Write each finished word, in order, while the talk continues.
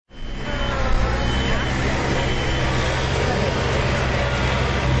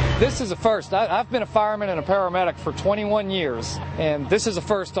This is a first. I've been a fireman and a paramedic for 21 years, and this is a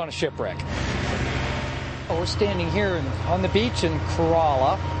first on a shipwreck. We're standing here on the beach in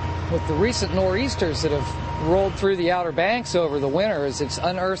Kerala with the recent nor'easters that have rolled through the Outer Banks over the winter. As it's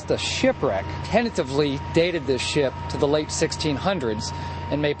unearthed a shipwreck. Tentatively dated this ship to the late 1600s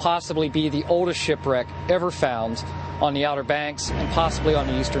and may possibly be the oldest shipwreck ever found on the Outer Banks and possibly on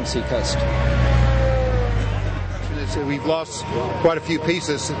the eastern seacoast. We've lost quite a few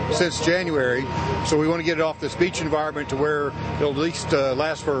pieces since January, so we want to get it off this beach environment to where it'll at least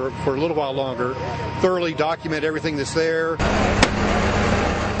last for a little while longer, thoroughly document everything that's there.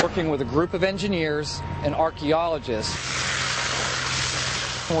 Working with a group of engineers and archaeologists.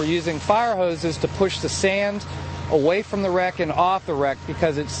 We're using fire hoses to push the sand away from the wreck and off the wreck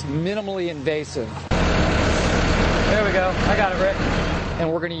because it's minimally invasive. There we go. I got it, Rick.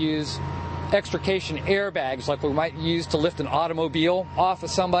 And we're going to use extrication airbags like we might use to lift an automobile off of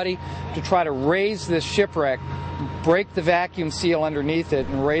somebody to try to raise this shipwreck, break the vacuum seal underneath it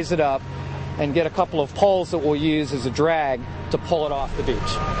and raise it up and get a couple of poles that we'll use as a drag to pull it off the beach.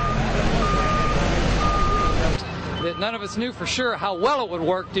 None of us knew for sure how well it would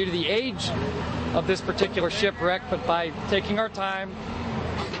work due to the age of this particular shipwreck, but by taking our time,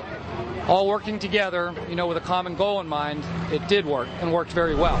 all working together, with a common goal in mind, it did work and worked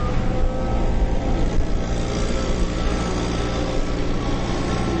very well.